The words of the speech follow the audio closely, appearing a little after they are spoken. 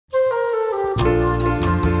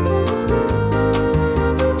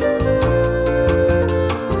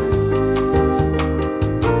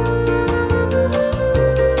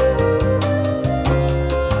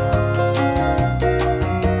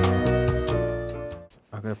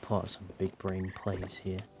I'm gonna pull out some big brain plays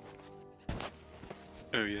here.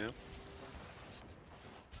 Oh yeah.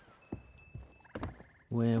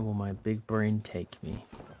 Where will my big brain take me?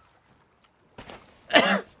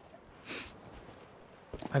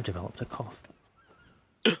 I've developed a cough.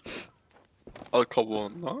 I'll call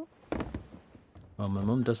one, no? Well, my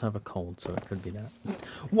mum does have a cold, so it could be that.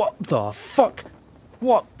 What the fuck?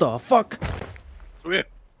 What the fuck? Oh yeah.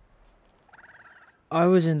 I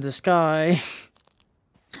was in the sky.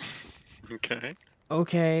 Okay.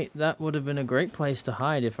 Okay, that would have been a great place to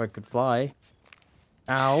hide if I could fly.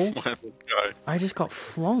 Ow. What happened, guy? I just got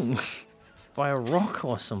flung by a rock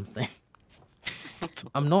or something.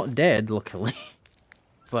 I'm not dead, luckily.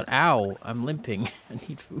 But ow, I'm limping. I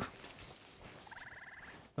need food.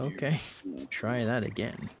 Okay, try that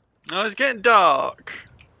again. Oh, it's getting dark.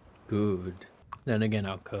 Good. Then again,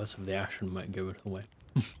 our curse of the Ashen might give it away.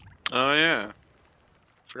 Oh yeah.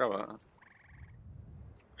 Forgot about that.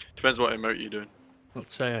 Depends what emote you're doing.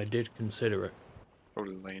 Let's say I did consider it.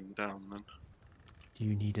 Probably laying down then. Do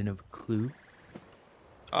you need another clue?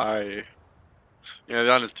 Yeah, the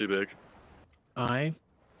island's too big. I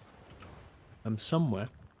am somewhere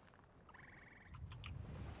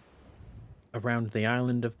around the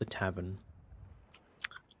island of the tavern.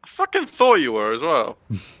 I fucking thought you were as well.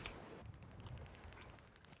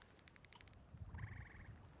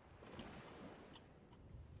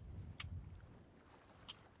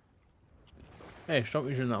 Hey, stop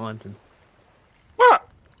using that lantern. What?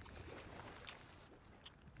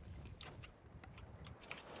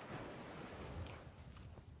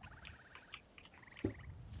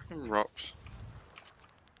 Rocks.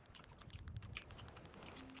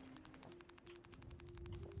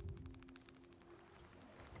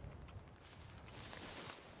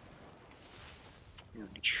 You're in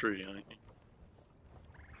a tree, aren't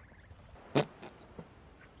you?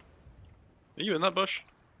 Are you in that bush?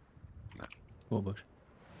 What bush?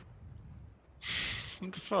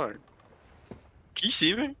 What the fuck? Can you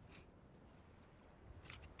see me?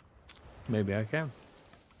 Maybe I can.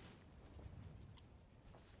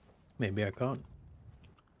 Maybe I can't.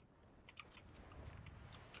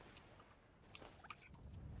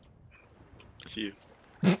 I see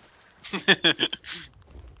you.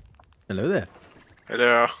 Hello there.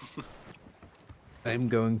 Hello. I'm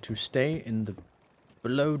going to stay in the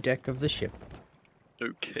below deck of the ship.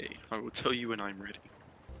 Okay, I will tell you when I'm ready.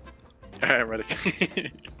 I'm ready.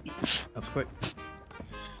 That was quick.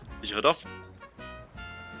 Is your hood off?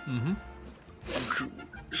 Mm-hmm. Cool.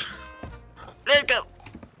 Let's go!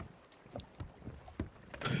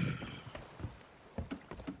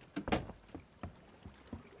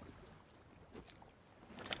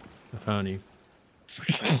 I found you.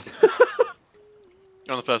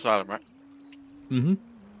 You're on the first island, right? Mm-hmm.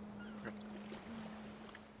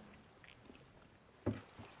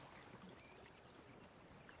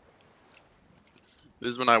 This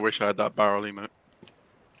is when I wish I had that barrel emote.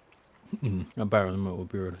 A barrel remote would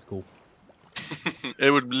be really cool. It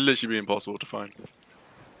would literally be impossible to find.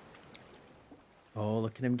 Oh,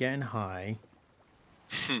 look at him getting high.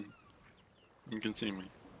 You can see me.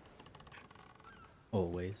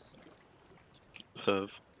 Always. Perv.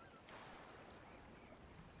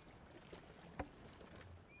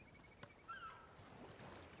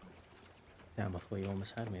 Damn, I thought you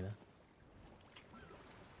almost had me there.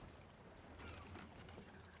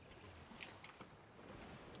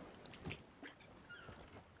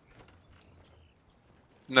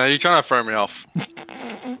 No, you're trying to throw me off.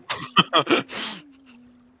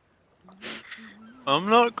 I'm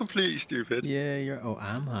not completely stupid. Yeah, you're... Oh,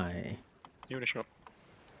 am I? You in a shop?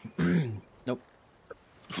 Nope.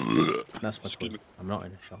 That's my clue. I'm not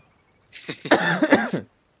in a shop.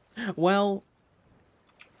 Well...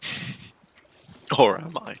 Or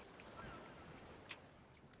am I?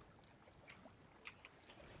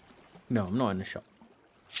 No, I'm not in a shop.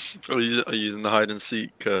 Or are you using the hide and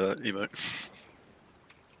seek emote?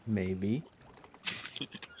 Maybe.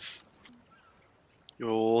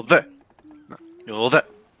 You're there. No, you're there.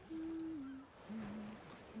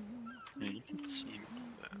 Yeah, you can see me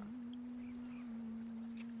there.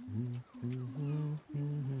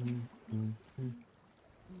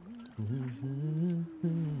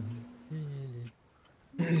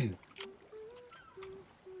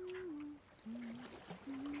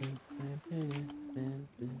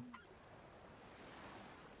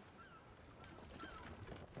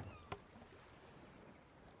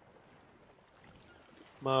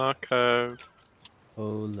 Marco.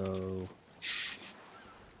 Polo.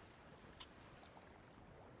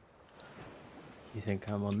 You think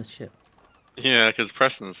I'm on the ship? Yeah, because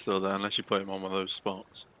Preston's still there unless you put him on one of those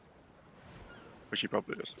spots. Which he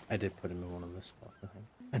probably is. I did put him in one of the spots, I think.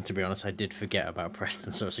 And to be honest, I did forget about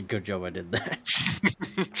Preston, so it's a good job I did that.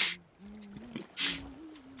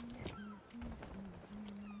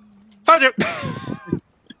 Found you!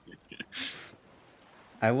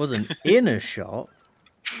 I wasn't in a shot.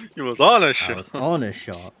 You was on a shot. I was on a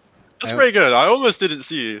shot. That's pretty good. I almost didn't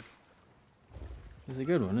see you. It was a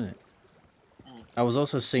good one, isn't it? I was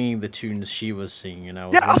also singing the tunes she was singing, and I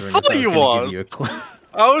was wondering if I was going to give you a clue.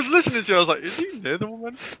 I was listening to it, I was like, is he near the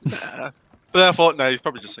woman? Nah. But then I thought, no, he's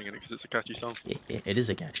probably just singing it because it's a catchy song. It is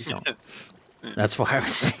a catchy song. That's why I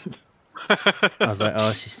was singing. I was like,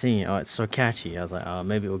 oh, she's singing. Oh, it's so catchy. I was like, oh,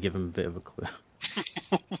 maybe it will give him a bit of a clue.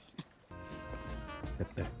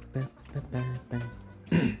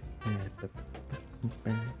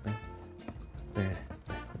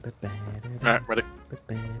 Alright, ready?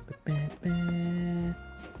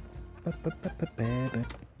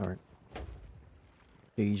 Alright.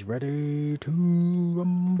 He's ready to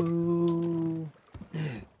rumble.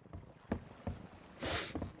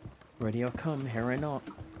 Ready or come, here or not.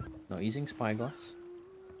 Not using spyglass.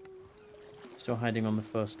 Still hiding on the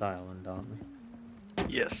first island, aren't we?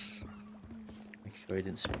 Yes. Make sure he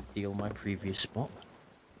didn't steal my previous spot.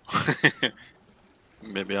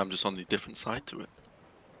 Maybe I'm just on the different side to it.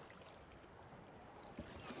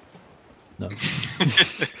 No.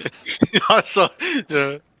 I saw,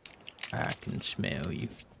 yeah. I can smell you.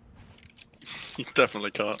 You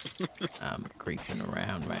definitely can't. I'm creeping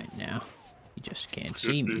around right now. You just can't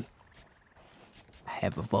see me. I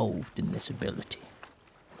have evolved in this ability.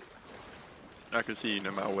 I can see you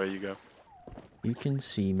no matter where you go. You can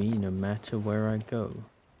see me no matter where I go.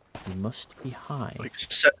 You must be high.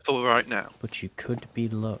 Except for right now. But you could be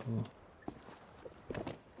low.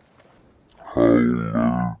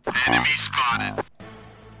 Enemy spotted.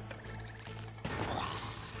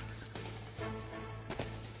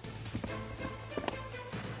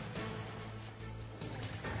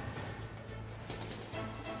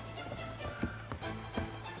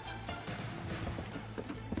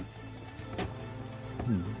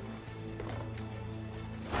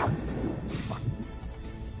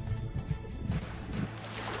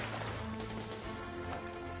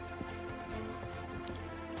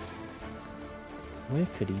 Where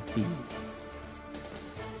could he be?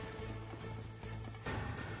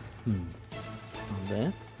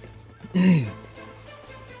 There?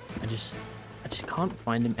 I just can't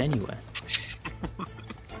find him anywhere.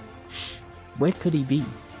 Where could he be?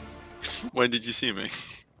 When did you see me?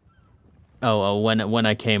 Oh, when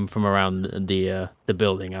I came from around the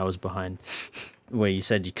building, I was behind where you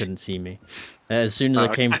said you couldn't see me. As soon as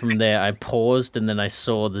I came from there, I paused and then I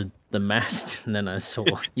saw the mast, and then I saw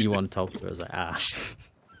you on top of it. I was like, ah.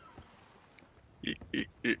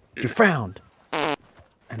 You're found!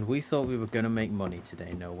 And we thought we were gonna make money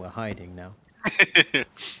today. No, we're hiding now.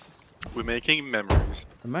 We're making memories.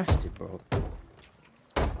 The mast did broke.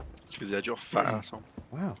 Because they had your fat ass on.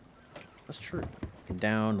 Wow. That's true. Looking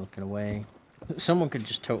down, looking away. Someone could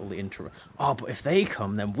just totally interrupt. Oh, but if they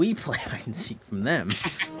come, then we play hide and seek from them.